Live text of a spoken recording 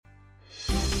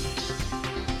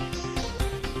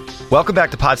Welcome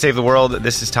back to Pod Save the World.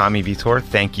 This is Tommy Vitor.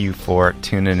 Thank you for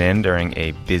tuning in during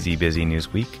a busy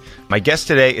news week. My guest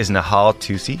today is Nahal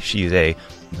Toosi. She is a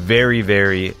very,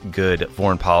 very good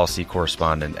foreign policy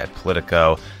correspondent at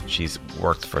Politico. She's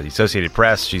worked for the Associated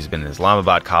Press. She's been in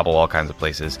Islamabad, Kabul, all kinds of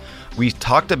places. We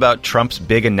talked about Trump's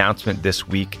big announcement this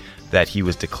week that he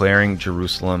was declaring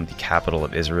Jerusalem the capital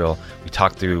of Israel. We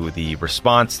talked through the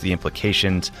response, the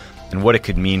implications, and what it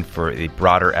could mean for a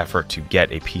broader effort to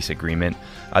get a peace agreement.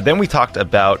 Then we talked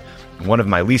about one of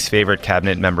my least favorite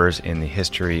cabinet members in the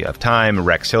history of time,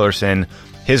 Rex Tillerson,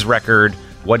 his record,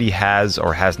 what he has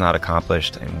or has not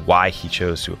accomplished, and why he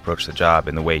chose to approach the job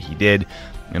in the way he did,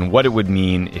 and what it would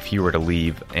mean if he were to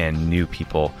leave and new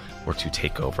people were to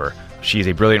take over. She is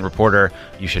a brilliant reporter.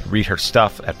 You should read her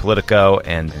stuff at Politico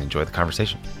and enjoy the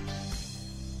conversation.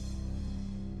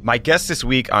 My guest this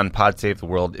week on Pod Save the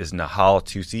World is Nahal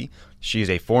Toosi. She is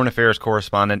a foreign affairs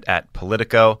correspondent at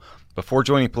Politico. Before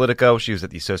joining Politico, she was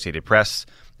at the Associated Press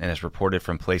and has reported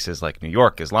from places like New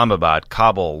York, Islamabad,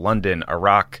 Kabul, London,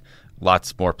 Iraq,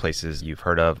 lots more places you've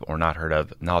heard of or not heard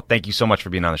of. Nahal, thank you so much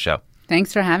for being on the show.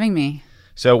 Thanks for having me.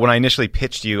 So when I initially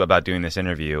pitched you about doing this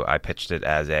interview, I pitched it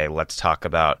as a let's talk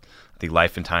about the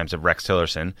life and times of Rex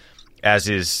Tillerson. As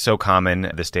is so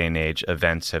common this day and age,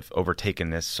 events have overtaken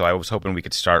this. So I was hoping we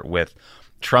could start with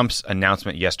Trump's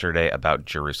announcement yesterday about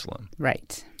Jerusalem.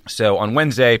 Right. So on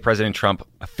Wednesday, President Trump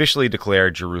officially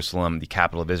declared Jerusalem the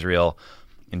capital of Israel.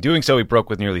 In doing so, he broke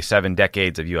with nearly 7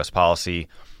 decades of U.S. policy.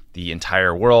 The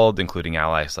entire world, including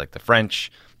allies like the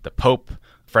French, the Pope,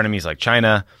 frenemies like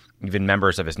China, even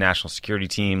members of his national security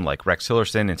team like Rex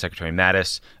Tillerson and Secretary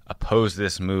Mattis opposed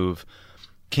this move.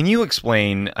 Can you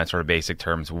explain in sort of basic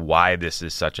terms why this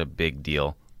is such a big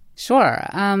deal? Sure.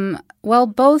 Well,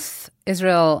 both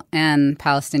Israel and the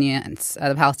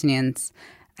Palestinians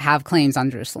have claims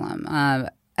on Jerusalem.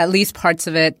 At least parts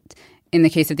of it. In the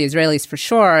case of the Israelis, for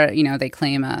sure, they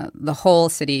claim the whole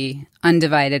city,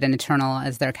 undivided and eternal,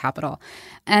 as their capital.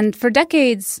 And for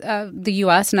decades, the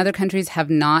U.S. and other countries have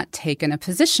not taken a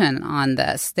position on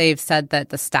this. They've said that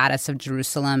the status of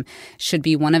Jerusalem should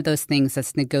be one of those things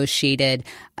that's negotiated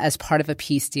as part of a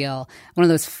peace deal, one of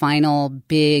those final,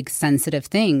 big, sensitive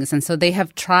things. And so they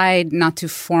have tried not to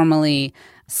formally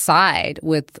side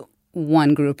with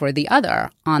one group or the other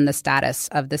on the status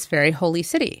of this very holy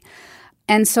city.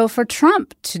 And so for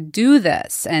Trump to do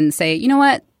this and say, you know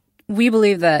what, we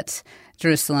believe that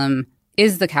Jerusalem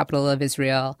is the capital of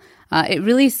Israel, it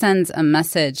really sends a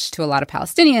message to a lot of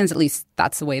Palestinians, at least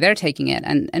that's the way they're taking it,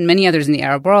 and many others in the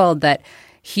Arab world, that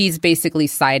he's basically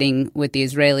siding with the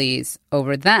Israelis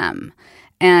over them.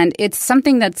 And it's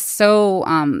something that's so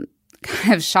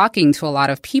kind of shocking to a lot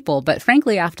of people. But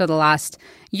frankly, after the last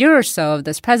year or so of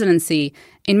this presidency,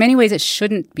 in many ways it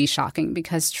shouldn't be shocking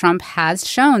because Trump has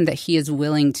shown that he is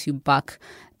willing to buck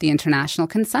the international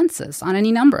consensus on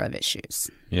any number of issues.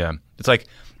 Yeah. It's like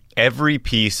every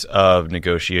piece of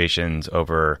negotiations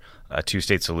over a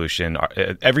two-state solution,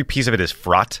 every piece of it is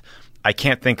fraught. I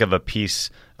can't think of a piece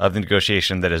of the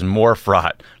negotiation that is more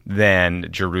fraught than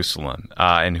Jerusalem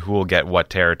and who will get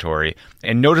what territory.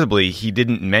 And notably, he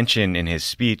didn't mention in his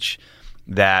speech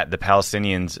that the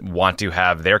Palestinians want to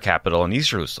have their capital in East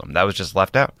Jerusalem. That was just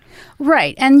left out.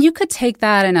 Right. And you could take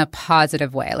that in a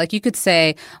positive way. Like you could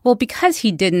say, well, because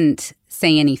he didn't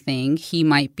say anything, he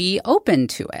might be open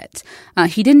to it.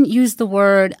 He didn't use the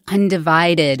word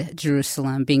undivided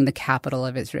Jerusalem being the capital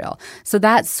of Israel. So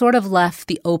that sort of left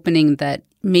the opening that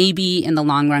maybe in the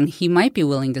long run he might be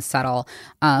willing to settle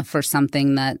for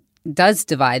something that does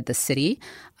divide the city.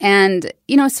 And,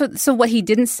 so what he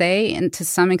didn't say, and to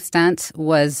some extent,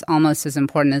 was almost as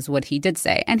important as what he did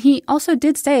say. And he also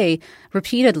did say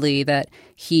repeatedly that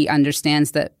he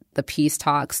understands that the peace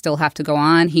talks still have to go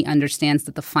on. He understands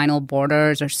that the final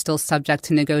borders are still subject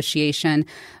to negotiation.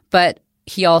 But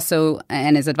he also,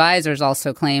 and his advisors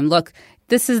also claim, look,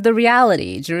 this is the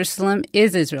reality. Jerusalem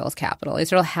is Israel's capital.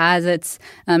 Israel has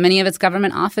many of its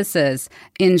government offices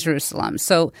in Jerusalem.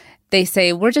 So they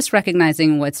say, we're just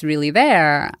recognizing what's really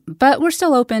there, but we're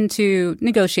still open to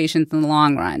negotiations in the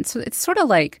long run. So it's sort of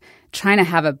like trying to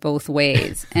have it both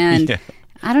ways. And yeah.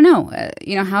 I don't know,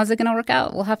 how's it going to work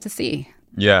out? We'll have to see.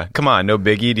 Yeah. Come on. No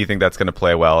biggie. Do you think that's going to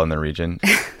play well in the region?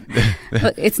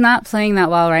 Look, it's not playing that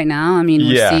well right now. I mean,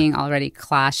 we're seeing already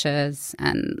clashes,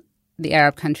 and the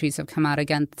Arab countries have come out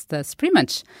against this. Pretty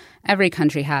much every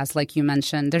country has, like you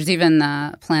mentioned. There's even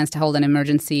plans to hold an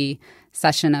emergency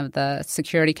session of the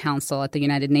Security Council at the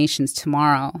United Nations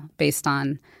tomorrow based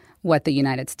on what the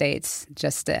United States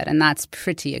just did. And that's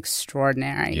pretty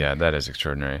extraordinary. Yeah, that is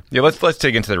extraordinary. Yeah, let's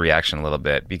dig into the reaction a little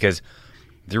bit, because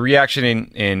The reaction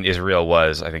in Israel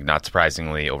was, I think, not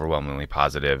surprisingly, overwhelmingly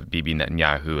positive. Bibi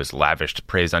Netanyahu has lavished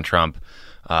praise on Trump.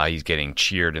 He's getting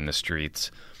cheered in the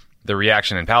streets. The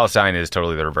reaction in Palestine is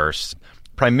totally the reverse.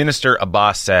 Prime Minister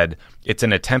Abbas said, "It's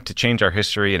an attempt to change our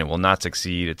history and it will not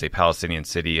succeed. It's a Palestinian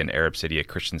city, an Arab city, a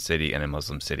Christian city, and a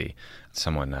Muslim city."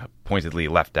 Someone pointedly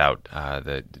left out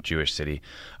the Jewish city.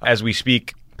 As we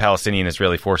speak, Palestinian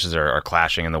Israeli forces are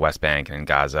clashing in the West Bank and in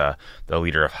Gaza. The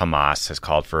leader of Hamas has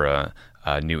called for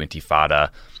a new intifada.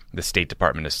 The State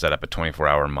Department has set up a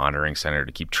 24-hour monitoring center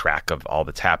to keep track of all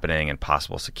that's happening and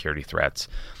possible security threats.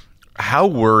 How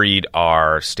worried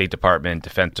are State Department,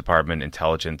 Defense Department,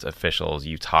 intelligence officials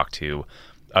you talk to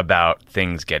about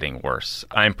things getting worse?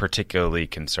 I'm particularly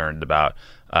concerned about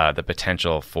the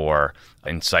potential for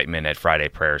incitement at Friday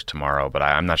prayers tomorrow, but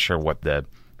I'm not sure what the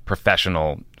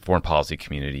professional foreign policy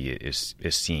community is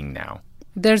seeing now.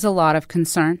 There's a lot of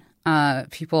concern.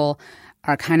 People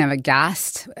are kind of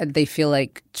aghast. They feel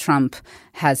like Trump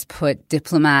has put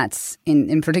diplomats,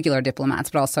 in particular diplomats,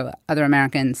 but also other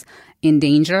Americans, in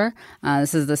danger.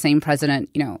 This is the same president,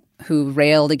 who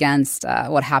railed against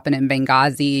what happened in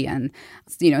Benghazi and,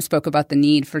 spoke about the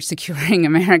need for securing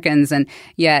Americans. And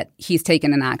yet he's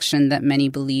taken an action that many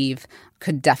believe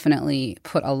could definitely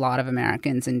put a lot of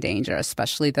Americans in danger,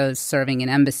 especially those serving in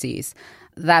embassies.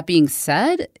 That being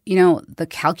said, the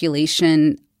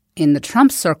calculation in the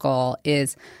Trump circle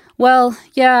is, well,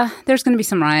 yeah, there's going to be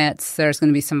some riots, there's going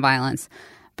to be some violence.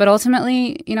 But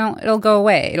ultimately, it'll go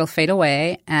away. It'll fade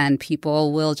away, and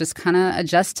people will just kind of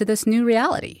adjust to this new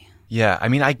reality. Yeah, I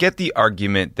mean, I get the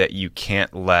argument that you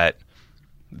can't let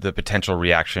the potential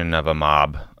reaction of a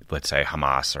mob, let's say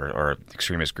Hamas or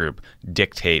extremist group,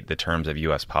 dictate the terms of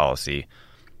U.S. policy.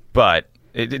 But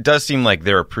it does seem like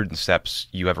there are prudent steps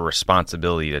you have a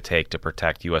responsibility to take to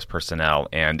protect U.S. personnel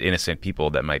and innocent people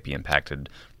that might be impacted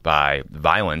by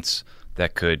violence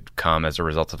that could come as a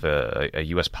result of a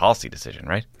U.S. policy decision,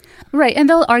 right? Right. And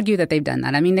they'll argue that they've done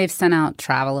that. I mean, they've sent out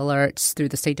travel alerts through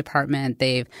the State Department.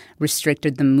 They've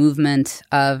restricted the movement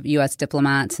of U.S.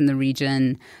 diplomats in the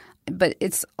region. But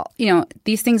it's,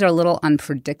 these things are a little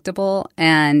unpredictable.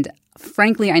 And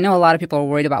frankly, I know a lot of people are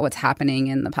worried about what's happening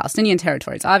in the Palestinian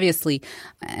territories, obviously,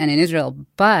 and in Israel.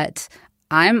 But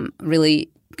I'm really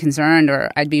concerned,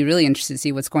 or I'd be really interested to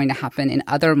see what's going to happen in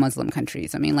other Muslim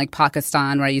countries. I mean, like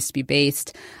Pakistan, where I used to be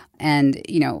based, and,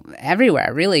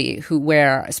 everywhere, really,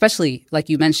 where, especially, like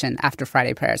you mentioned, after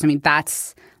Friday prayers. I mean,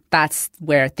 that's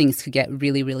where things could get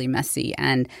really, really messy.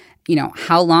 And,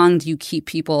 how long do you keep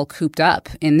people cooped up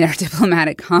in their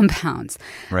diplomatic compounds?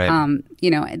 Right.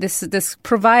 This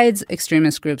provides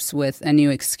extremist groups with a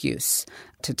new excuse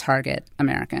to target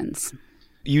Americans.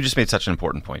 You just made such an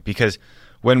important point, because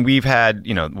when we've had,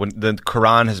 when the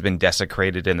Quran has been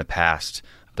desecrated in the past,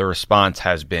 the response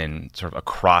has been sort of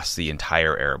across the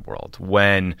entire Arab world.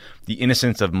 When the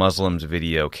Innocence of Muslims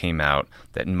video came out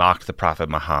that mocked the Prophet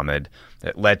Muhammad,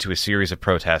 that led to a series of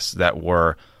protests that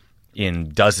were in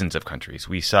dozens of countries.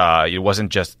 We saw it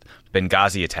wasn't just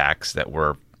Benghazi attacks that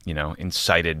were,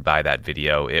 incited by that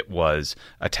video. It was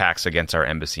attacks against our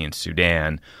embassy in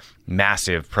Sudan,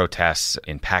 massive protests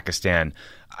in Pakistan.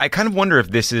 I kind of wonder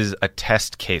if this is a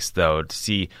test case, though, to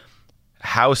see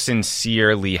how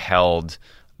sincerely held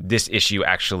this issue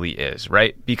actually is,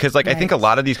 right? Because, I think a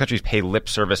lot of these countries pay lip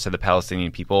service to the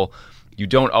Palestinian people. You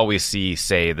don't always see,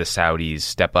 say, the Saudis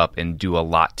step up and do a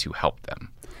lot to help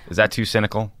them. Is that too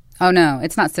cynical? Oh, no,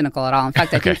 it's not cynical at all. In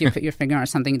fact, I think you put your finger on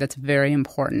something that's very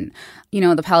important.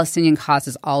 The Palestinian cause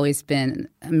has always been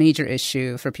a major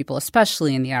issue for people,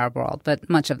 especially in the Arab world, but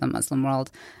much of the Muslim world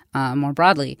more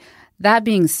broadly. That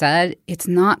being said, it's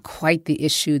not quite the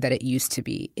issue that it used to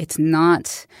be. It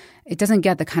doesn't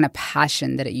get the kind of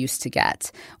passion that it used to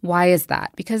get. Why is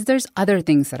that? Because there's other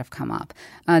things that have come up.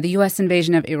 The U.S.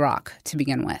 invasion of Iraq, to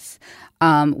begin with.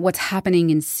 What's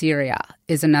happening in Syria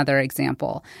is another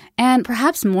example. And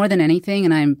perhaps more than anything,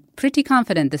 and I'm pretty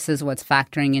confident this is what's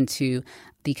factoring into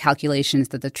the calculations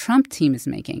that the Trump team is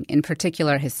making, in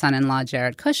particular his son-in-law,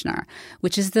 Jared Kushner,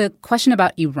 which is the question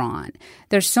about Iran.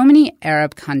 There's so many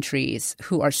Arab countries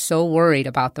who are so worried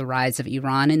about the rise of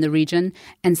Iran in the region,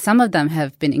 and some of them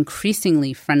have been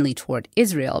increasingly friendly toward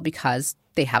Israel because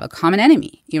they have a common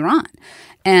enemy, Iran.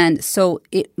 And so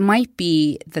it might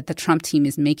be that the Trump team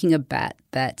is making a bet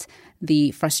that the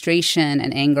frustration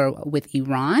and anger with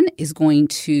Iran is going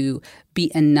to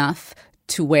be enough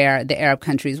to where the Arab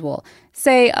countries will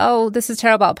say, oh, this is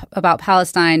terrible about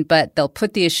Palestine, but they'll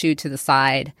put the issue to the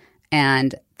side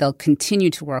and they'll continue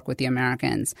to work with the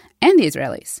Americans and the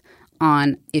Israelis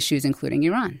on issues including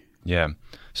Iran. Yeah.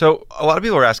 So a lot of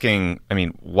people are asking,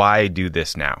 why do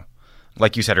this now?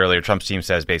 like you said earlier, Trump's team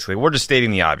says basically, we're just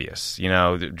stating the obvious.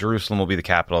 Jerusalem will be the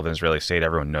capital of an Israeli state.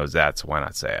 Everyone knows that, so why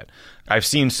not say it? I've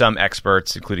seen some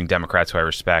experts, including Democrats who I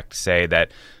respect, say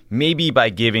that maybe by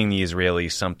giving the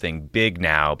Israelis something big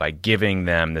now, by giving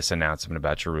them this announcement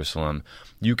about Jerusalem,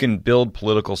 you can build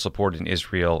political support in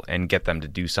Israel and get them to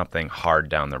do something hard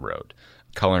down the road.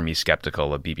 Color me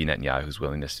skeptical of Bibi Netanyahu's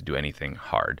willingness to do anything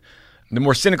hard. The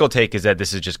more cynical take is that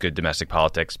this is just good domestic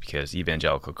politics because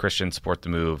evangelical Christians support the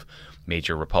move.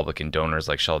 Major Republican donors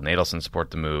like Sheldon Adelson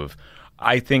support the move.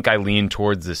 I think I lean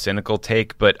towards the cynical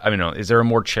take, but I don't know, is there a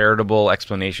more charitable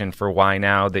explanation for why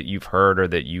now that you've heard or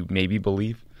that you maybe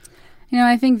believe?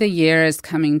 I think the year is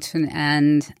coming to an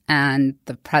end and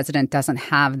the president doesn't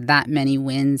have that many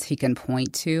wins he can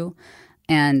point to.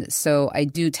 And so I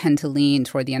do tend to lean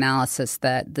toward the analysis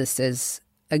that this is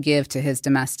a give to his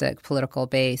domestic political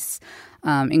base,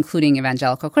 including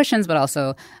evangelical Christians, but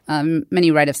also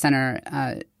many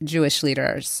right-of-center Jewish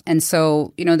leaders. And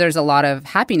so, there's a lot of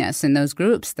happiness in those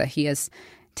groups that he has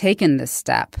taken this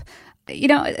step.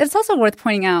 It's also worth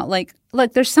pointing out,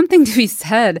 look, there's something to be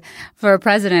said for a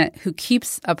president who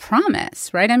keeps a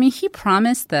promise, right? I mean, he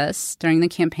promised this during the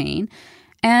campaign,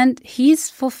 and he's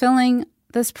fulfilling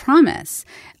this promise.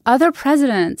 Other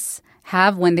presidents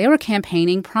have, when they were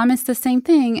campaigning, promised the same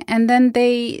thing, and then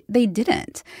they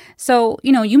didn't. So,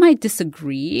 you might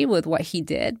disagree with what he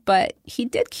did, but he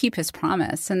did keep his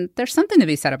promise, and there's something to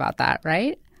be said about that,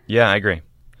 right? Yeah, I agree.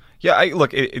 Yeah,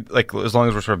 as long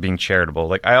as we're sort of being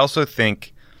charitable, I also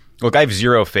think, I have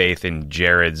zero faith in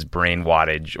Jared's brain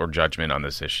wattage or judgment on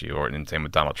this issue, or in same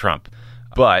with Donald Trump.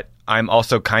 But I'm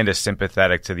also kind of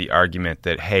sympathetic to the argument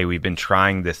that, hey, we've been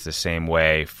trying this the same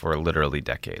way for literally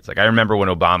decades. I remember when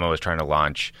Obama was trying to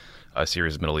launch a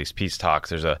series of Middle East peace talks,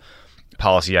 there's a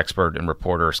policy expert and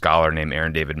reporter, scholar named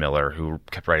Aaron David Miller who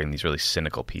kept writing these really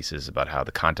cynical pieces about how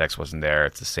the context wasn't there.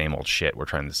 It's the same old shit. We're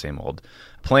trying the same old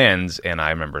plans. And I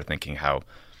remember thinking how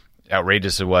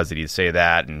outrageous it was that he'd say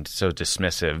that and so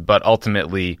dismissive. But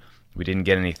ultimately, we didn't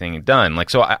get anything done.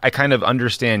 So I kind of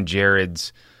understand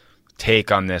Jared's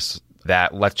take on this,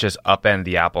 that let's just upend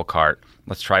the apple cart.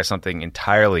 Let's try something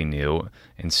entirely new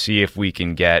and see if we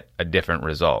can get a different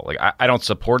result. I don't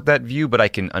support that view, but I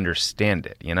can understand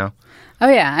it, Oh,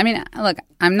 yeah. I mean, look,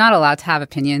 I'm not allowed to have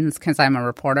opinions because I'm a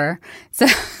reporter. So,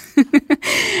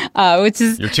 which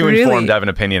is You're too informed to have an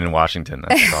opinion in Washington.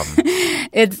 That's the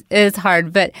problem. It's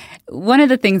hard. But one of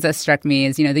the things that struck me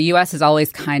is, the U.S. has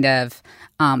always kind of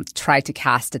tried to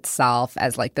cast itself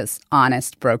as this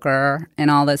honest broker and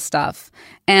all this stuff.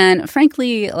 And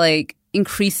frankly,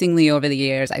 increasingly over the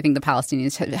years, I think the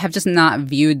Palestinians have just not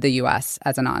viewed the U.S.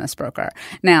 as an honest broker.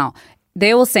 Now,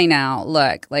 they will say now,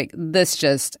 look, this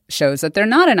just shows that they're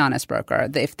not an honest broker.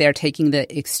 If they're taking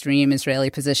the extreme Israeli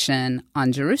position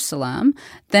on Jerusalem,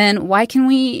 then why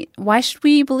should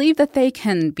we believe that they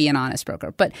can be an honest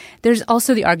broker? But there's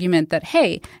also the argument that,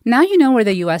 hey, now you know where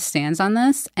the U.S. stands on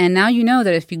this, and now you know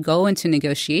that if you go into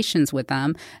negotiations with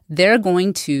them, they're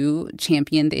going to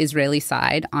champion the Israeli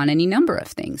side on any number of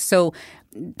things. So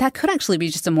that could actually be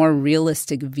just a more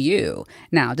realistic view.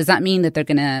 Now, does that mean that they're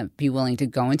going to be willing to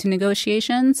go into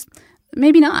negotiations?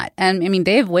 Maybe not. And I mean,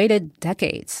 they've waited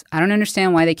decades. I don't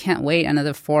understand why they can't wait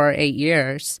another 4 or 8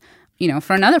 years,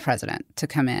 for another president to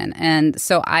come in. And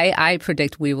so I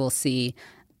predict we will see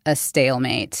a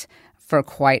stalemate for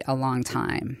quite a long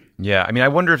time. Yeah. I mean, I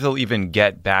wonder if they'll even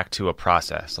get back to a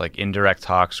process like indirect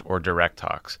talks or direct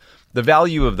talks. The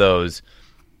value of those,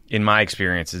 in my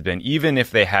experience, has been even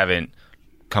if they haven't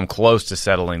come close to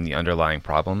settling the underlying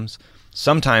problems,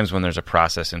 sometimes when there's a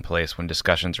process in place, when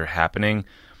discussions are happening,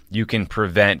 you can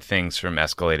prevent things from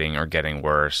escalating or getting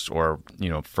worse or,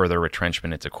 further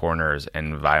retrenchment into corners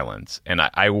and violence. And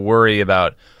I worry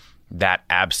about that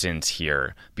absence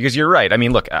here because you're right. I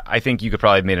mean, look, I think you could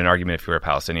probably have made an argument if you were a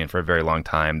Palestinian for a very long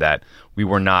time that we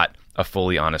were not a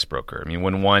fully honest broker. I mean,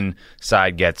 when one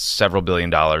side gets several $1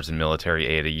 billion in military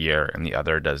aid a year and the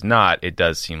other does not, it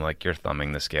does seem like you're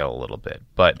thumbing the scale a little bit.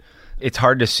 But it's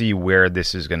hard to see where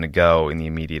this is going to go in the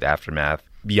immediate aftermath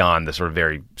beyond the sort of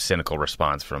very cynical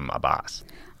response from Abbas.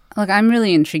 Look, I'm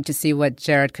really intrigued to see what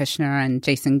Jared Kushner and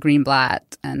Jason Greenblatt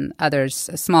and others,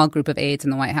 a small group of aides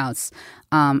in the White House,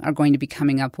 are going to be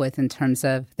coming up with in terms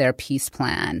of their peace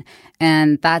plan.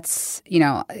 And that's,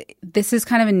 this is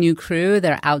kind of a new crew.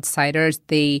 They're outsiders.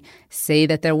 They say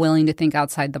that they're willing to think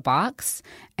outside the box.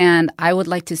 And I would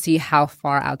like to see how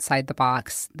far outside the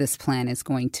box this plan is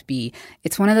going to be.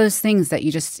 It's one of those things that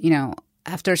you just,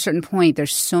 after a certain point,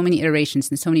 there's so many iterations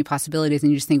and so many possibilities,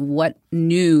 and you just think, what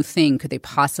new thing could they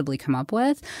possibly come up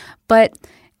with? But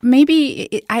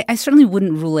maybe I certainly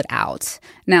wouldn't rule it out.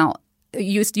 Now,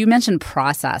 you mentioned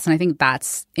process, and I think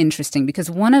that's interesting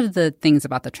because one of the things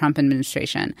about the Trump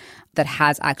administration that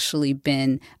has actually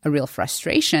been a real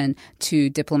frustration to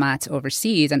diplomats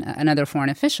overseas and other foreign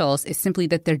officials is simply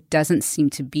that there doesn't seem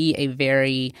to be a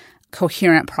very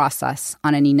coherent process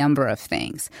on any number of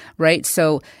things, right?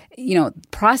 So,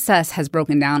 process has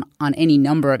broken down on any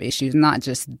number of issues, not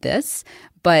just this,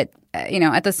 but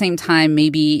at the same time,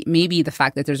 maybe the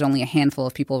fact that there's only a handful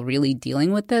of people really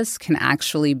dealing with this can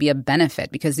actually be a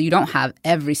benefit because you don't have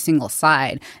every single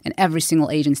side and every single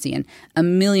agency and a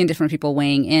million different people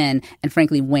weighing in and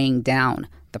frankly weighing down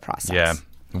the process. Yeah,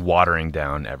 watering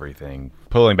down everything,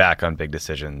 pulling back on big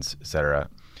decisions, et cetera.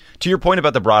 To your point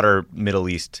about the broader Middle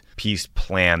East peace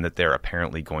plan that they're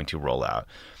apparently going to roll out,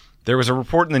 there was a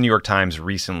report in the New York Times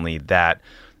recently that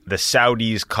the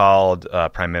Saudis called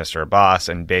Prime Minister Abbas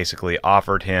and basically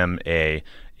offered him a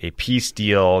peace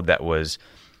deal that was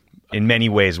in many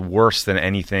ways worse than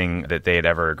anything that they had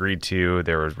ever agreed to.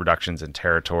 There was reductions in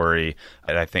territory,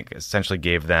 and I think essentially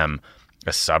gave them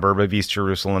a suburb of East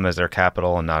Jerusalem as their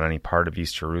capital and not any part of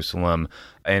East Jerusalem.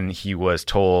 And he was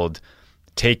told,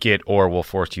 take it or we'll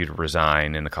force you to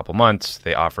resign in a couple months.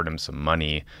 They offered him some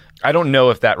money. I don't know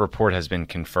if that report has been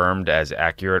confirmed as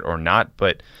accurate or not,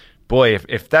 but boy,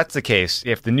 if that's the case,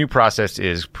 if the new process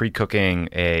is pre-cooking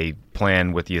a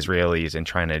plan with the Israelis and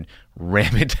trying to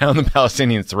ram it down the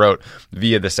Palestinians' throat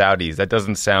via the Saudis, that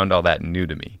doesn't sound all that new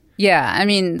to me. Yeah, I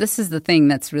mean, this is the thing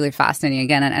that's really fascinating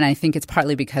again, and I think it's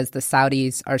partly because the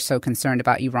Saudis are so concerned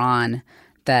about Iran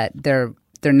that they're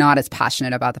not as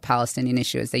passionate about the Palestinian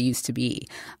issue as they used to be.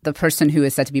 The person who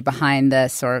is said to be behind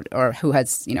this or who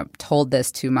has told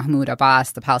this to Mahmoud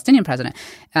Abbas, the Palestinian president,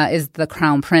 is the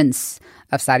crown prince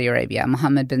of Saudi Arabia,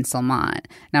 Mohammed bin Salman.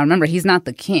 Now, remember, he's not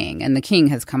the king, and the king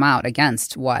has come out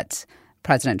against what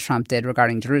President Trump did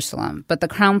regarding Jerusalem. But the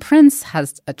crown prince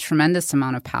has a tremendous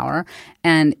amount of power,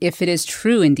 and if it is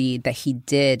true indeed that he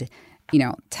did,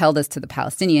 tell this to the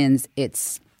Palestinians,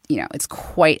 it's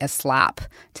quite a slap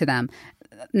to them.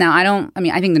 Now,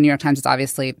 I think the New York Times is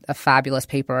obviously a fabulous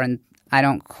paper, and I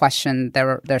don't question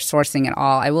their sourcing at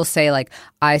all. I will say,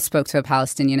 I spoke to a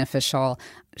Palestinian official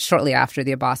shortly after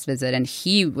the Abbas visit, and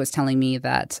he was telling me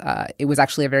that it was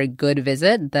actually a very good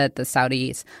visit, that the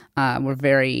Saudis were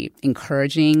very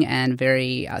encouraging and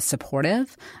very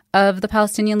supportive of the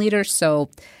Palestinian leaders. So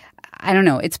I don't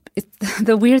know. It's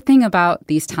the weird thing about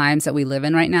these times that we live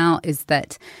in right now is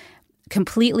that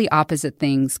completely opposite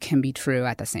things can be true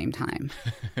at the same time.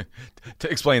 To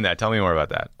explain that, tell me more about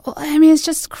that. Well, I mean, it's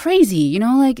just crazy,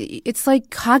 it's like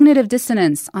cognitive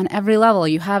dissonance on every level.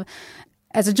 You have,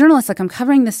 as a journalist, I'm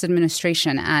covering this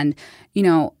administration and,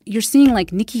 you're seeing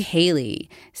Nikki Haley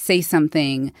say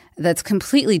something that's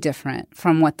completely different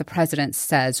from what the president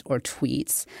says or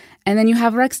tweets. And then you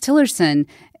have Rex Tillerson,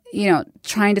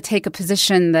 trying to take a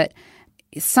position that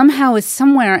somehow is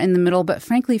somewhere in the middle, but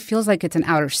frankly feels like it's in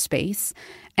outer space.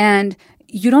 And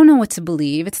you don't know what to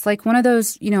believe. It's like one of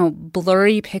those,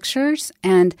 blurry pictures.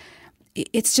 And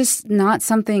it's just not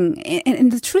something.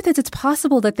 And the truth is, it's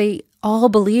possible that they all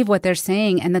believe what they're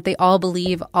saying and that they all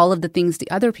believe all of the things the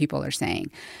other people are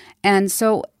saying. And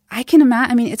so I can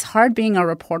imagine, it's hard being a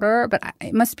reporter, but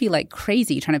it must be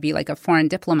crazy trying to be a foreign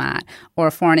diplomat or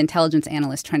a foreign intelligence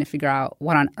analyst trying to figure out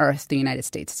what on earth the United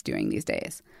States is doing these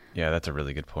days. Yeah, that's a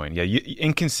really good point. Yeah,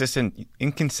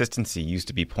 inconsistency used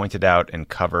to be pointed out and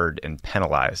covered and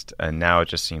penalized, and now it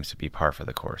just seems to be par for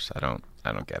the course. I don't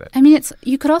get it.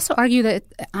 You could also argue that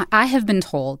I have been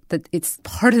told that it's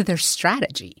part of their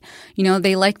strategy.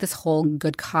 They like this whole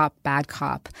good cop, bad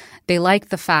cop. They like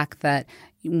the fact that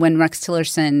when Rex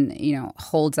Tillerson,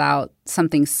 holds out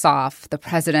something soft, the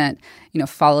president,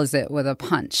 follows it with a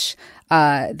punch.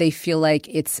 They feel like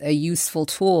it's a useful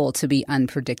tool to be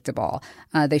unpredictable.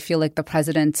 They feel like the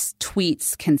president's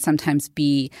tweets can sometimes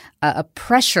be a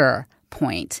pressure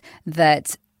point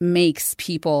that makes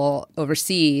people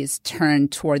overseas turn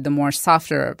toward the more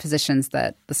softer positions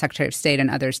that the Secretary of State and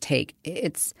others take.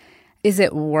 Is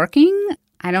it working?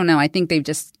 I don't know. I think they've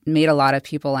just made a lot of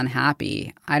people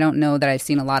unhappy. I don't know that I've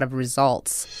seen a lot of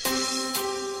results.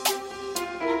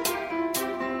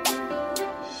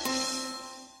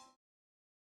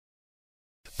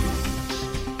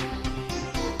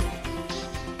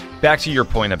 Back to your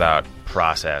point about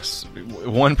process.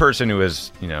 One person who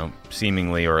has,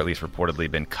 seemingly or at least reportedly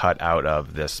been cut out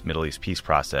of this Middle East peace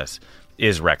process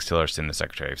is Rex Tillerson, the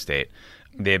Secretary of State.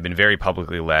 They have been very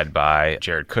publicly led by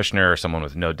Jared Kushner, someone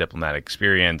with no diplomatic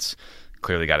experience,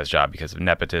 clearly got his job because of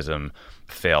nepotism,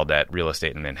 failed at real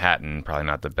estate in Manhattan, probably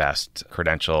not the best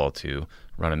credential to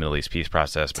run a Middle East peace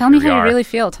process. Tell me how you really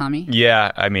feel, Tommy.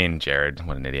 Yeah, I mean, Jared,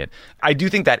 what an idiot. I do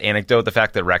think that anecdote, the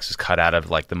fact that Rex is cut out of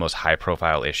like the most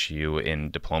high-profile issue in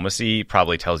diplomacy,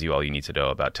 probably tells you all you need to know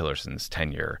about Tillerson's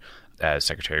tenure as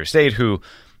Secretary of State, who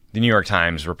the New York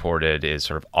Times reported is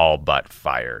sort of all but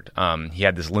fired. He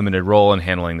had this limited role in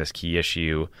handling this key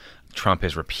issue. Trump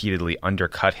has repeatedly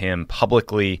undercut him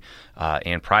publicly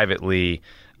and privately.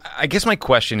 I guess my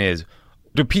question is,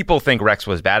 do people think Rex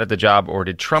was bad at the job, or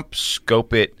did Trump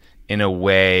scope it in a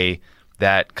way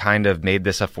that kind of made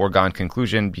this a foregone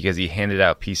conclusion because he handed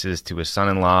out pieces to his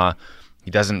son-in-law?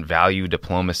 He doesn't value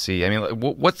diplomacy. I mean,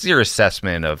 what's your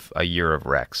assessment of a year of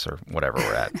Rex or whatever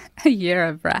we're at? A year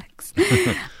of Rex.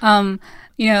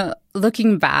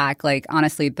 Looking back, like,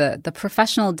 honestly, the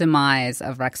professional demise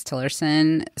of Rex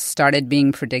Tillerson started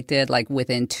being predicted like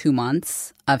within 2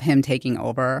 months of him taking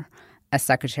over as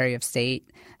Secretary of State.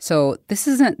 So this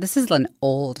is an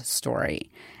old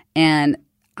story. And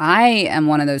I am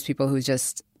one of those people who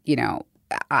just,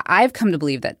 I've come to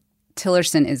believe that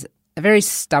Tillerson is a very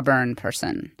stubborn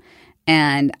person.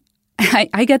 And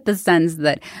I get the sense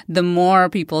that the more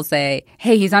people say,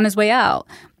 hey, he's on his way out,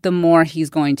 the more he's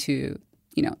going to,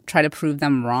 try to prove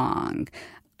them wrong.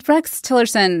 Rex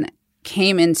Tillerson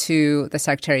came into the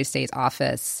Secretary of State's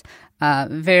office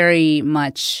very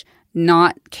much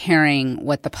not caring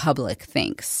what the public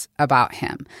thinks about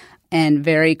him, and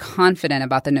very confident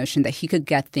about the notion that he could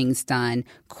get things done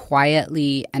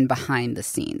quietly and behind the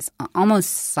scenes, almost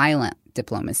silent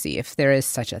diplomacy, if there is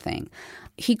such a thing.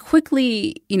 He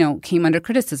quickly, came under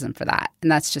criticism for that.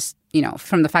 And that's just,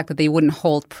 from the fact that they wouldn't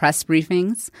hold press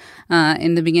briefings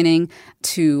in the beginning,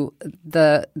 to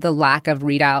the lack of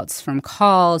readouts from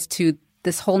calls, to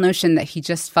this whole notion that he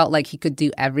just felt like he could do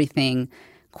everything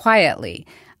quietly.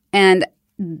 And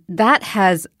that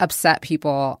has upset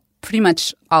people pretty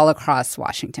much all across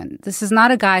Washington. This is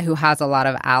not a guy who has a lot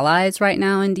of allies right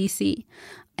now in D.C.,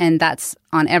 and that's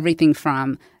on everything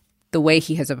from the way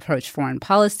he has approached foreign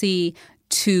policy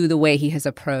to the way he has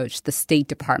approached the State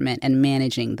Department and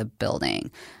managing the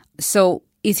building. So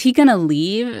is he going to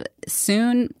leave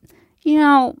soon? We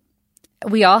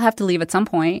all have to leave at some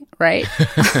point, right?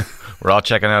 We're all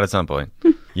checking out at some point.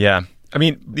 Yeah. I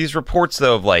mean, these reports,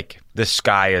 though, of like the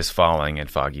sky is falling at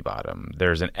Foggy Bottom.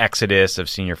 There's an exodus of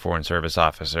senior Foreign Service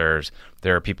officers.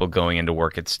 There are people going into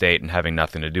work at State and having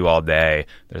nothing to do all day.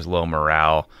 There's low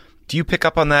morale. Do you pick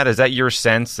up on that? Is that your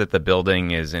sense that the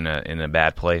building is in a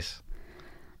bad place?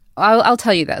 I'll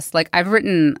tell you this. Like, I've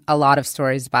written a lot of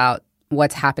stories about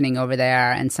what's happening over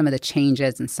there and some of the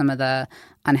changes and some of the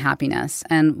unhappiness.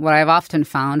 And what I've often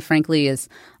found, frankly, is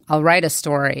I'll write a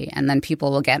story and then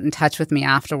people will get in touch with me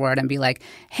afterward and be like,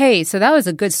 hey, so that was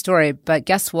a good story, but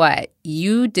guess what?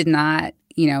 You did not,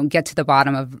 get to the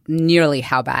bottom of nearly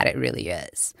how bad it really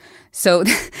is. So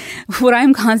what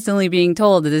I'm constantly being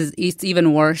told is it's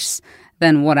even worse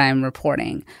than what I'm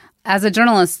reporting. As a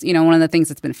journalist, one of the things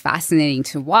that's been fascinating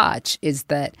to watch is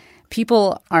that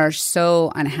people are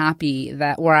so unhappy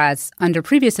that whereas under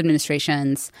previous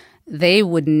administrations, they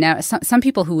would never, some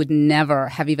people who would never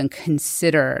have even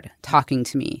considered talking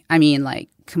to me, I mean, like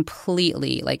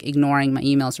completely like ignoring my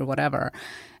emails or whatever,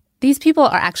 these people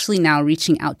are actually now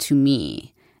reaching out to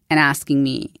me and asking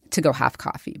me to go have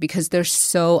coffee because they're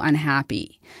so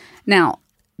unhappy. Now,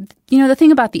 the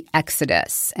thing about the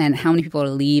exodus and how many people are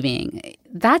leaving,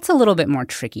 that's a little bit more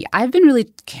tricky. I've been really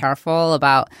careful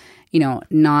about,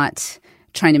 not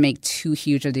trying to make too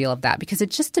huge a deal of that because it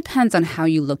just depends on how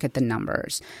you look at the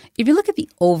numbers. If you look at the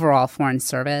overall Foreign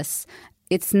Service,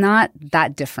 it's not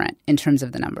that different in terms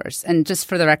of the numbers. And just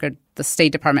for the record, the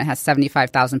State Department has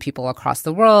 75,000 people across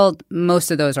the world.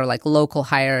 Most of those are like local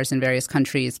hires in various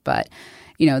countries, but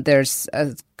there's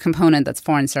a component that's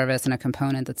Foreign Service and a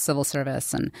component that's civil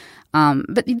service. And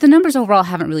but the numbers overall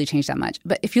haven't really changed that much.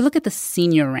 But if you look at the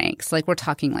senior ranks, like we're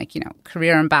talking like,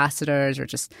 career ambassadors or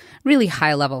just really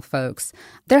high-level folks,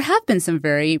 there have been some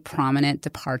very prominent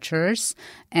departures.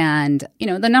 And,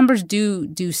 the numbers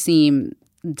do seem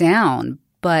down,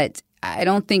 but I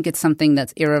don't think it's something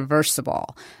that's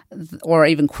irreversible or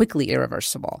even quickly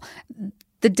irreversible.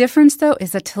 The difference, though,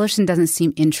 is that Tillerson doesn't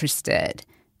seem interested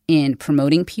in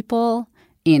promoting people,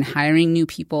 in hiring new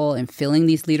people, in filling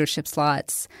these leadership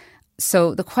slots.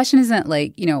 So the question isn't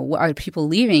like, are people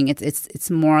leaving? It's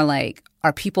more like,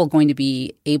 are people going to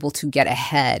be able to get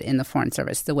ahead in the Foreign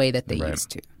Service the way that they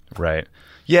used to? Right.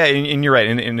 Yeah, and you're right.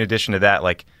 In addition to that,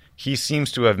 like, he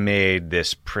seems to have made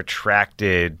this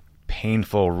protracted,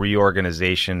 painful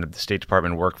reorganization of the State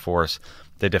Department workforce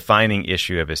the defining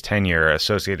issue of his tenure.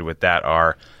 Associated with that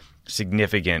are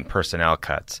significant personnel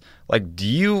cuts. Like, do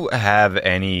you have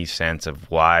any sense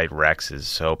of why Rex is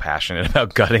so passionate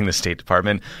about gutting the State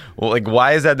Department? Well, like,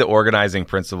 why is that the organizing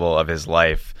principle of his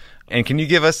life? And can you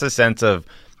give us a sense of,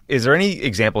 is there any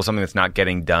example of something that's not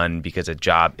getting done because a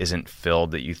job isn't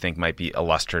filled that you think might be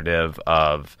illustrative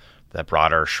of the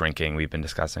broader shrinking we've been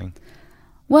discussing?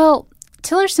 Well,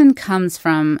 Tillerson comes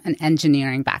from an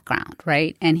engineering background,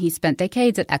 right? And he spent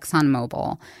decades at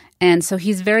ExxonMobil. And so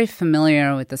he's very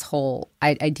familiar with this whole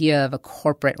idea of a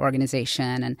corporate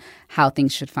organization and how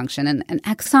things should function. And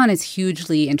Exxon is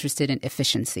hugely interested in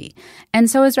efficiency. And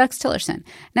so is Rex Tillerson.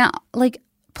 Now, like,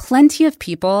 plenty of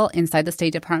people inside the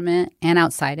State Department and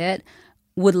outside it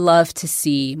would love to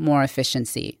see more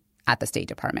efficiency at the State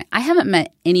Department. I haven't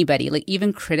met anybody, like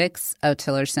even critics of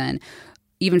Tillerson,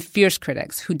 even fierce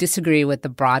critics who disagree with the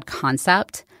broad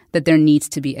concept that there needs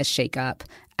to be a shakeup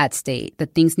at state,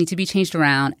 that things need to be changed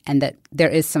around, and that there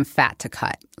is some fat to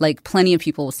cut. Like, plenty of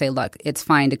people will say, look, it's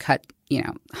fine to cut,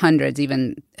 hundreds,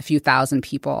 even a few thousand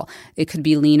people. It could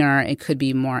be leaner. It could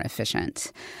be more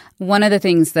efficient. One of the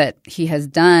things that he has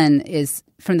done is,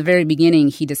 from the very beginning,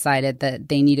 he decided that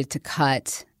they needed to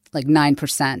cut like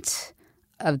 9%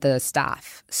 of the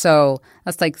staff. So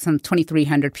that's like some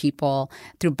 2,300 people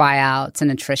through buyouts and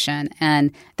attrition.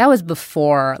 And that was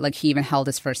before like he even held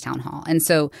his first town hall. And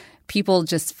so people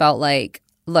just felt like,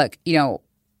 look,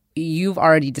 you've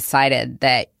already decided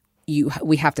that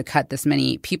we have to cut this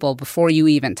many people before you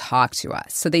even talk to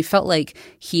us. So they felt like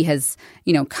he has,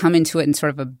 come into it in sort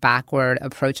of a backward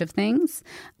approach of things.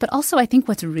 But also, I think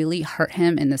what's really hurt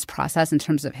him in this process in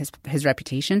terms of his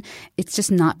reputation, it's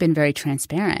just not been very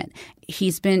transparent.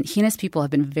 He and his people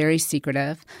have been very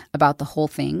secretive about the whole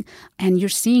thing. And you're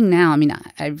seeing now,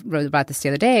 I wrote about this the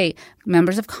other day,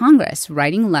 members of Congress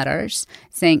writing letters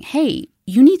saying, hey,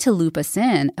 you need to loop us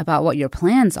in about what your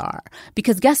plans are.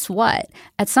 Because guess what?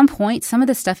 At some point, some of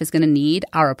this stuff is going to need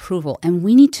our approval, and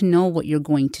we need to know what you're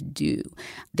going to do.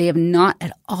 They have not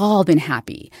at all been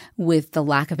happy with the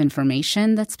lack of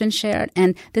information that's been shared.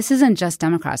 And this isn't just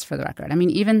Democrats, for the record.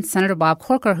 Even Senator Bob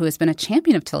Corker, who has been a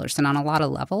champion of Tillerson on a lot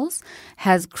of levels,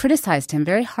 has criticized him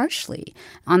very harshly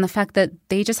on the fact that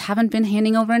they just haven't been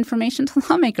handing over information to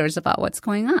lawmakers about what's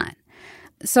going on.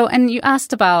 So, and you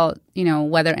asked about,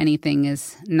 whether anything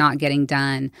is not getting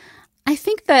done. I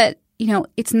think that,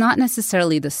 it's not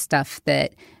necessarily the stuff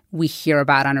that we hear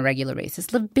about on a regular basis.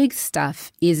 The big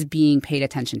stuff is being paid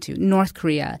attention to. North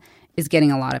Korea is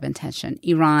getting a lot of attention.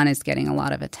 Iran is getting a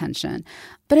lot of attention.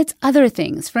 But it's other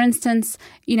things. For instance,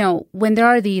 when there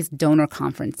are these donor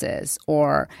conferences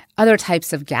or other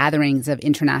types of gatherings of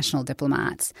international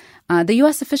diplomats, the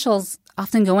U.S. officials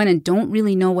often go in and don't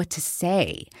really know what to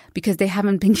say because they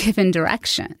haven't been given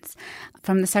directions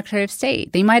from the Secretary of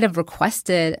State. They might have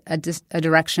requested a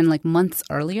direction like months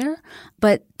earlier,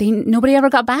 but nobody ever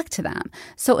got back to them.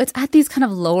 So it's at these kind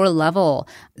of lower level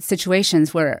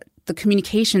situations where the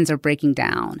communications are breaking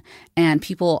down and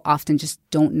people often just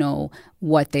don't know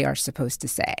what they are supposed to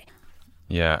say.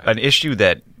 Yeah. An issue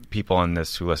that people on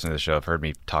this who listen to the show have heard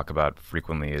me talk about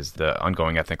frequently is the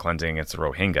ongoing ethnic cleansing against the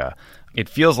Rohingya. It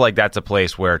feels like that's a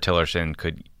place where Tillerson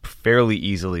could fairly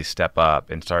easily step up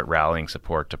and start rallying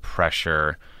support to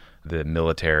pressure the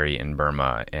military in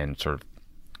Burma and sort of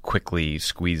quickly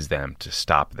squeeze them to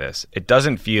stop this. It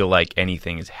doesn't feel like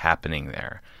anything is happening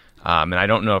there. And I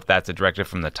don't know if that's a directive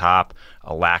from the top,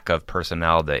 a lack of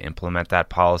personnel to implement that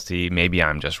policy. Maybe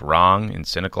I'm just wrong and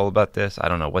cynical about this. I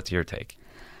don't know. What's your take?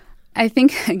 I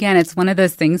think, again, it's one of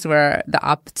those things where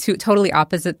two totally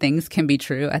opposite things can be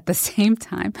true at the same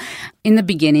time. In the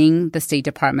beginning, the State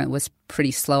Department was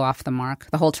pretty slow off the mark.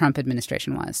 The whole Trump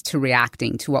administration was to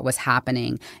reacting to what was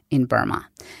happening in Burma.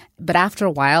 But after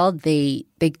a while, they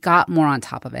got more on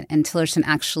top of it. And Tillerson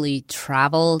actually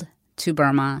traveled to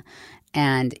Burma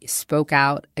and spoke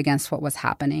out against what was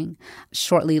happening.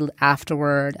 Shortly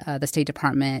afterward, the State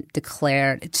Department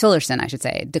declared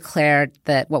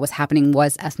that what was happening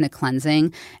was ethnic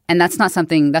cleansing. And that's not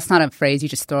a phrase you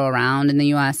just throw around in the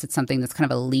U.S. It's something that's kind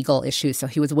of a legal issue. So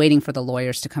he was waiting for the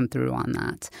lawyers to come through on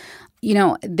that.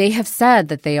 They have said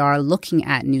that they are looking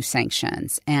at new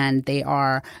sanctions and they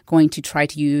are going to try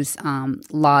to use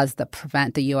laws that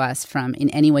prevent the U.S. from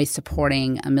in any way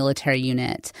supporting a military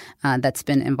unit that's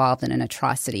been involved in an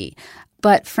atrocity.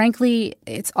 But frankly,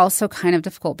 it's also kind of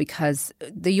difficult because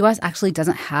the U.S. actually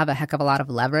doesn't have a heck of a lot of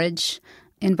leverage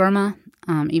in Burma.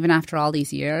 even after all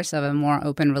these years of a more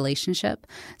open relationship.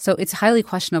 So it's highly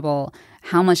questionable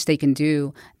how much they can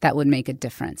do that would make a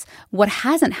difference. What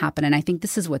hasn't happened, and I think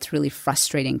this is what's really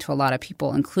frustrating to a lot of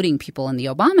people, including people in the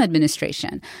Obama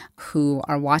administration who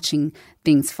are watching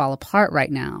things fall apart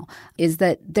right now, is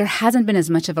that there hasn't been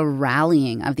as much of a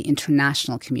rallying of the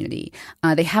international community.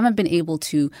 They haven't been able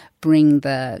to bring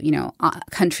the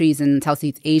countries in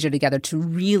Southeast Asia together to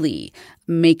really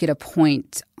make it a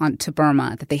point to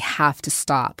Burma that they have to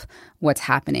stop what's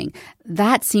happening.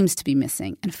 That seems to be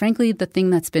missing. And frankly, the thing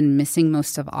that's been missing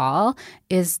most of all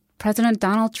is President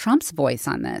Donald Trump's voice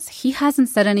on this. He hasn't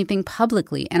said anything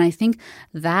publicly. And I think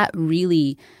that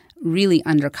really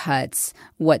undercuts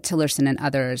what Tillerson and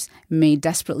others may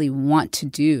desperately want to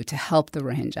do to help the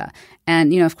Rohingya.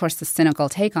 And, of course, the cynical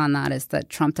take on that is that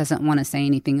Trump doesn't want to say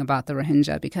anything about the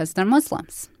Rohingya because they're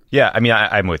Muslims. Yeah, I mean,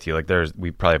 I'm with you.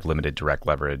 We probably have limited direct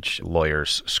leverage.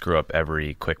 Lawyers screw up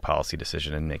every quick policy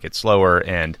decision and make it slower.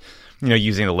 And,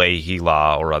 using the Leahy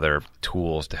law or other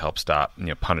tools to help stop,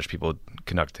 punish people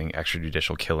conducting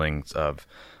extrajudicial killings of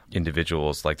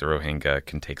individuals like the Rohingya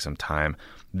can take some time.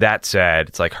 That said,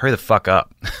 it's like, hurry the fuck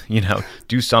up,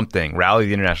 do something, rally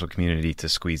the international community to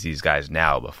squeeze these guys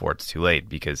now before it's too late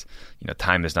because,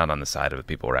 time is not on the side of the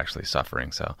people who are actually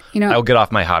suffering. So I'll get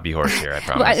off my hobby horse here, I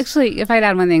promise. Well, actually, if I'd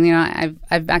add one thing,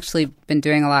 I've actually been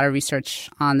doing a lot of research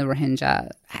on the Rohingya.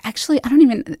 Actually,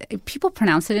 people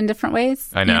pronounce it in different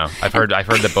ways. I know. I've heard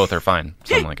that both are fine.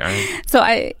 So I'm like, all right. So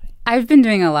I've been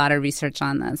doing a lot of research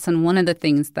on this. And one of the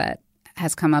things that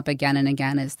has come up again and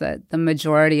again is that the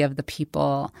majority of the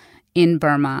people in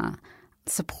Burma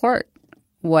support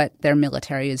what their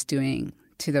military is doing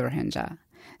to the Rohingya.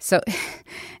 So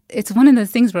it's one of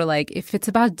those things where, like, if it's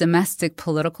about domestic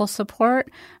political support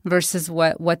versus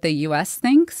what the U.S.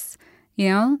 thinks,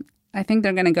 I think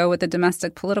they're going to go with the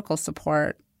domestic political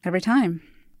support every time.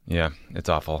 Yeah, it's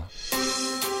awful.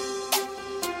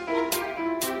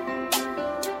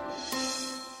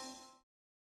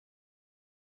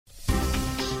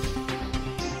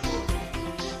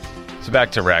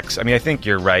 Back to Rex. I mean, I think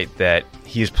you're right that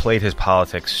he's played his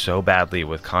politics so badly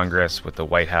with Congress, with the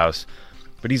White House,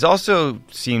 but he's also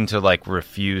seemed to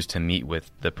refuse to meet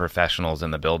with the professionals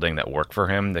in the building that work for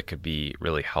him that could be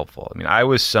really helpful. I mean, I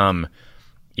was some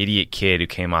idiot kid who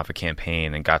came off a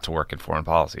campaign and got to work in foreign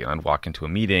policy. And I'd walk into a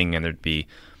meeting and there'd be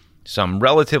some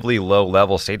relatively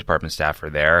low-level State Department staffer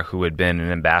there who had been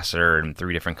an ambassador in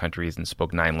 3 different countries and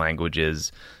spoke 9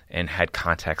 languages and had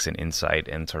context and insight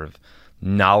and sort of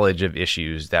knowledge of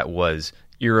issues that was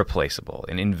irreplaceable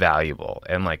and invaluable.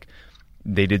 And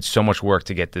they did so much work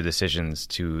to get the decisions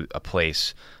to a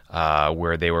place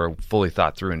where they were fully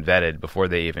thought through and vetted before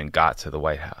they even got to the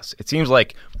White House. It seems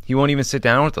like he won't even sit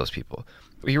down with those people.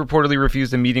 He reportedly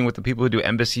refused a meeting with the people who do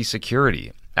embassy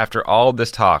security after all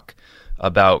this talk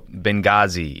about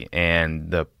Benghazi and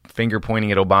the finger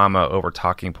pointing at Obama over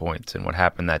talking points and what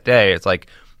happened that day. It's like,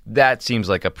 that seems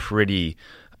like a pretty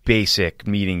basic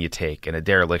meeting you take and a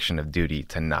dereliction of duty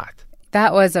to not.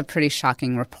 That was a pretty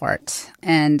shocking report.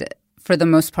 And for the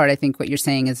most part, I think what you're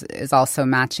saying is also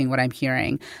matching what I'm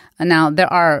hearing. And now,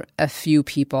 there are a few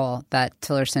people that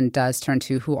Tillerson does turn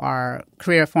to who are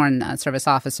career foreign service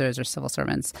officers or civil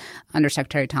servants.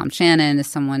 Undersecretary Tom Shannon is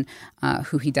someone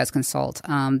who he does consult.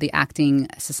 The acting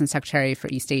assistant secretary for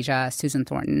East Asia, Susan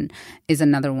Thornton, is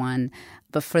another one.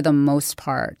 But for the most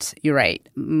part, you're right,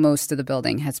 most of the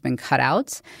building has been cut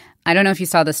out. I don't know if you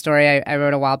saw the story I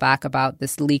wrote a while back about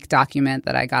this leaked document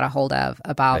that I got a hold of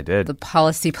about the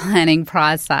policy planning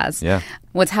process. Yeah.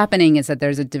 What's happening is that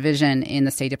there's a division in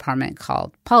the State Department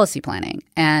called policy planning,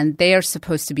 and they are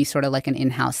supposed to be sort of like an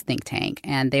in-house think tank,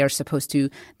 and they are supposed to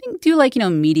do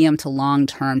medium to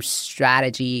long-term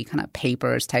strategy kind of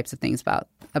papers, types of things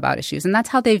about issues. And that's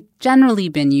how they've generally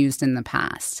been used in the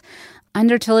past.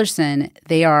 Under Tillerson,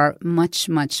 they are much,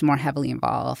 much more heavily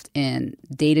involved in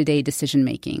day-to-day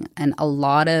decision-making. And a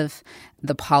lot of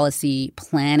the policy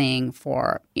planning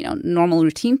for, normal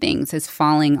routine things is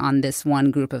falling on this one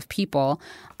group of people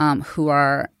who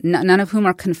are none of whom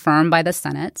are confirmed by the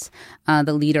Senate.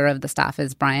 The leader of the staff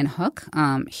is Brian Hook.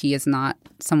 He is not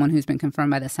someone who's been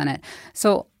confirmed by the Senate.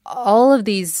 So all of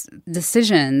these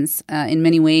decisions, in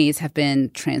many ways, have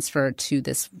been transferred to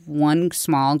this one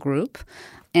small group.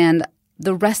 And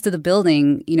the rest of the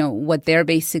building, what they're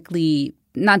basically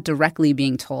not directly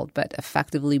being told, but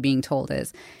effectively being told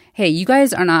is, hey, you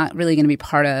guys are not really going to be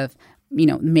part of,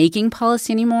 making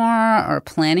policy anymore or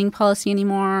planning policy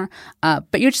anymore,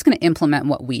 but you're just going to implement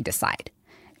what we decide.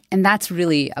 And that's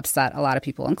really upset a lot of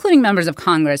people, including members of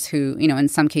Congress who, in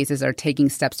some cases are taking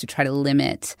steps to try to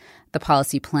limit the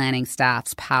policy planning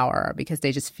staff's power because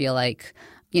they just feel like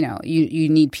you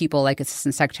need people like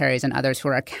assistant secretaries and others who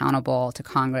are accountable to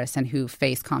Congress and who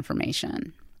face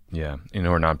confirmation. Yeah, and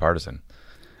who are nonpartisan.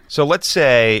 So let's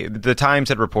say the Times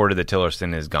had reported that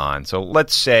Tillerson is gone. So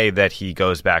let's say that he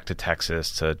goes back to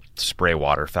Texas to spray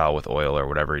waterfowl with oil or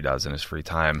whatever he does in his free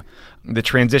time. The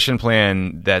transition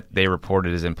plan that they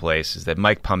reported is in place is that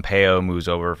Mike Pompeo moves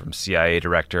over from CIA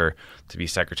director to be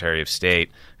Secretary of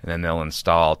State, and then they'll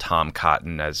install Tom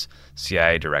Cotton as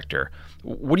CIA director.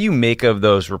 What do you make of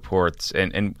those reports,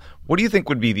 and what do you think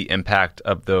would be the impact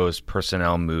of those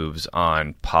personnel moves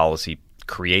on policy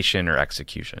creation or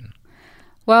execution?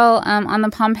 Well, on the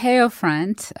Pompeo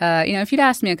front, if you'd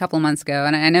asked me a couple of months ago,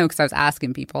 and I know because I was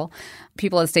asking people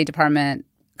at the State Department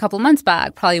a couple of months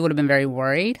back probably would have been very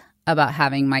worried about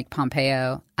having Mike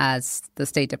Pompeo as the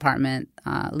State Department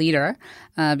leader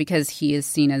because he is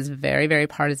seen as very, very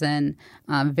partisan,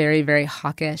 very, very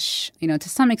hawkish, to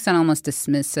some extent almost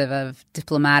dismissive of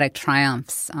diplomatic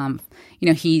triumphs.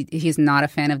 He's not a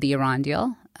fan of the Iran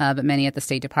deal, but many at the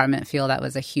State Department feel that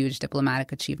was a huge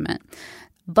diplomatic achievement.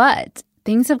 But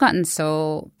things have gotten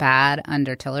so bad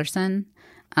under Tillerson,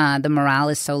 the morale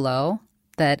is so low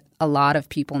that a lot of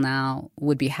people now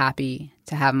would be happy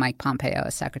to have Mike Pompeo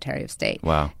as Secretary of State.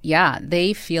 Wow. Yeah,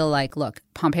 they feel like, look,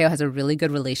 Pompeo has a really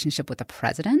good relationship with the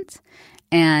president,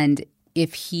 and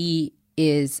if he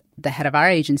is the head of our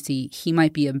agency, he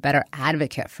might be a better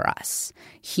advocate for us.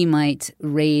 He might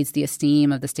raise the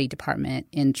esteem of the State Department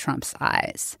in Trump's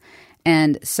eyes.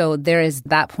 And so there is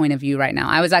that point of view right now.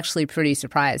 I was actually pretty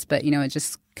surprised, but, it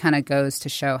just kind of goes to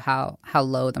show how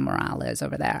low the morale is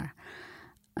over there.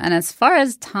 And as far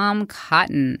as Tom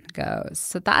Cotton goes,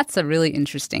 so that's a really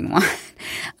interesting one.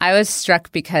 I was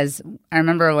struck because I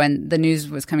remember when the news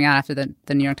was coming out after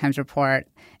the New York Times report,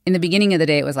 in the beginning of the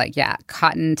day, it was like, yeah,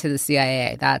 Cotton to the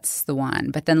CIA, that's the one.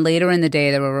 But then later in the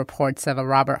day, there were reports of a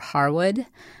Robert Harwood,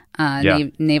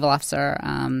 naval officer,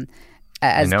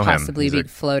 as possibly being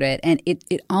floated. And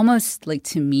it almost, like,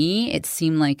 to me, it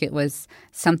seemed like it was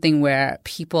something where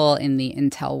people in the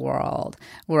intel world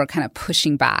were kind of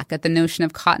pushing back at the notion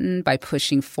of Cotton by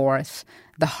pushing forth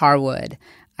the Harwood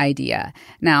idea.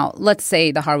 Now, let's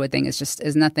say the Harwood thing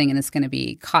is nothing and it's going to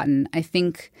be Cotton. I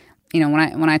think,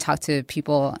 when I talk to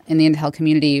people in the intel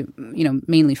community,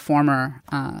 mainly former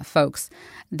folks,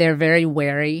 they're very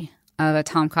wary of a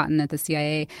Tom Cotton at the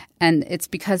CIA. And it's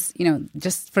because,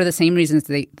 just for the same reasons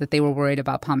that they were worried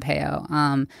about Pompeo.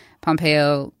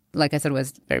 Pompeo, like I said,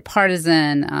 was very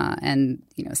partisan and,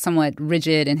 somewhat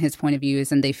rigid in his point of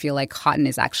views. And they feel like Cotton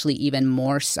is actually even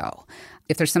more so.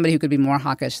 If there's somebody who could be more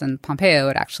hawkish than Pompeo,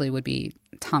 it actually would be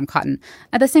Tom Cotton.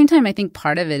 At the same time, I think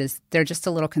part of it is they're just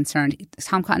a little concerned.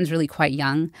 Tom Cotton's really quite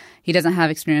young. He doesn't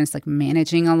have experience like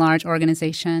managing a large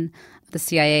organization. The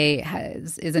CIA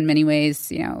is in many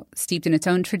ways, steeped in its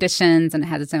own traditions and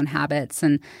has its own habits,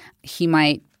 and he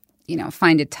might,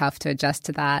 find it tough to adjust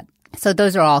to that. So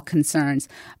those are all concerns.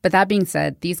 But that being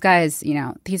said, these guys,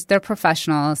 they're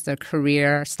professionals, they're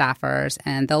career staffers,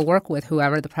 and they'll work with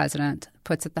whoever the president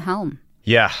puts at the helm.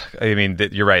 Yeah, I mean,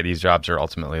 you're right. These jobs are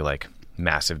ultimately like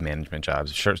massive management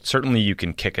jobs. Sure, certainly you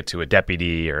can kick it to a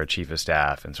deputy or a chief of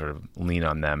staff and sort of lean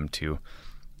on them to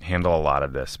handle a lot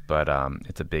of this, but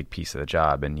it's a big piece of the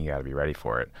job and you got to be ready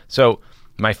for it. So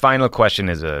my final question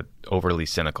is a overly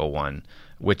cynical one,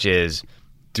 which is,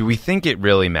 do we think it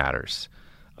really matters?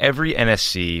 Every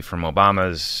NSC, from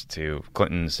Obama's to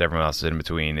Clinton's, everyone else in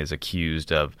between, is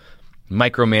accused of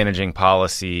micromanaging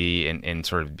policy and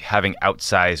sort of having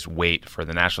outsized weight for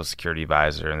the National Security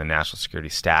Advisor and the National Security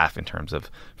staff in terms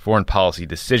of foreign policy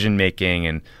decision-making,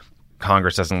 and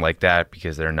Congress doesn't like that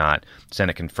because they're not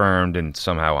Senate confirmed and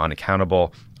somehow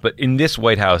unaccountable. But in this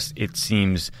White House, it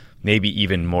seems maybe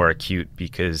even more acute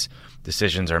because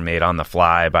decisions are made on the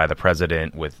fly by the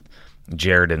president with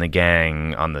Jared and the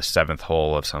gang on the seventh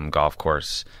hole of some golf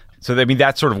course. So, I mean,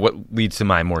 that's sort of what leads to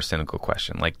my more cynical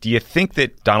question. Like, do you think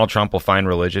that Donald Trump will find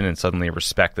religion and suddenly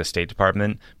respect the State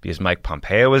Department because Mike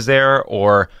Pompeo is there?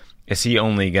 Or is he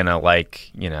only going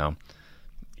to,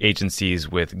 agencies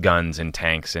with guns and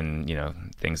tanks and,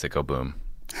 things that go boom?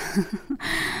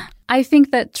 I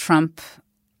think that Trump,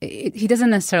 he doesn't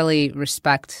necessarily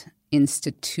respect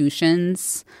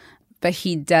institutions, but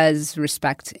he does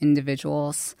respect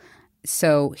individuals.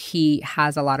 So he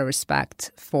has a lot of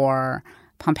respect for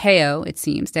Pompeo, it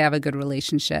seems. They have a good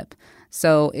relationship.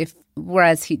 So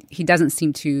whereas he doesn't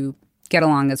seem to get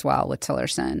along as well with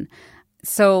Tillerson.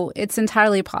 So it's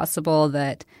entirely possible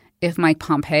that if Mike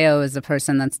Pompeo is the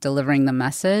person that's delivering the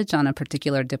message on a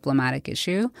particular diplomatic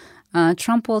issue,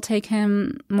 Trump will take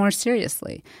him more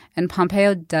seriously. And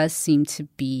Pompeo does seem to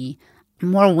be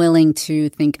more willing to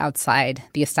think outside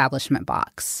the establishment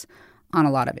box on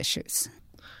a lot of issues.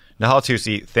 Nahal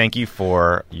Toosi, thank you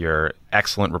for your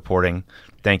excellent reporting.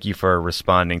 Thank you for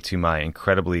responding to my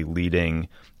incredibly leading,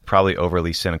 probably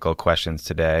overly cynical questions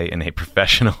today in a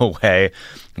professional way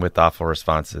with thoughtful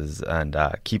responses. And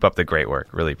keep up the great work.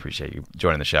 Really appreciate you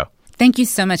joining the show. Thank you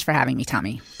so much for having me,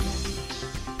 Tommy.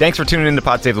 Thanks for tuning in to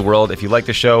Pod Save the World. If you like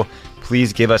the show,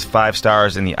 please give us 5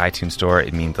 stars in the iTunes store.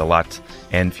 It means a lot.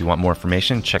 And if you want more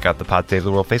information, check out the Pod Save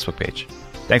the World Facebook page.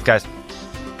 Thanks, guys.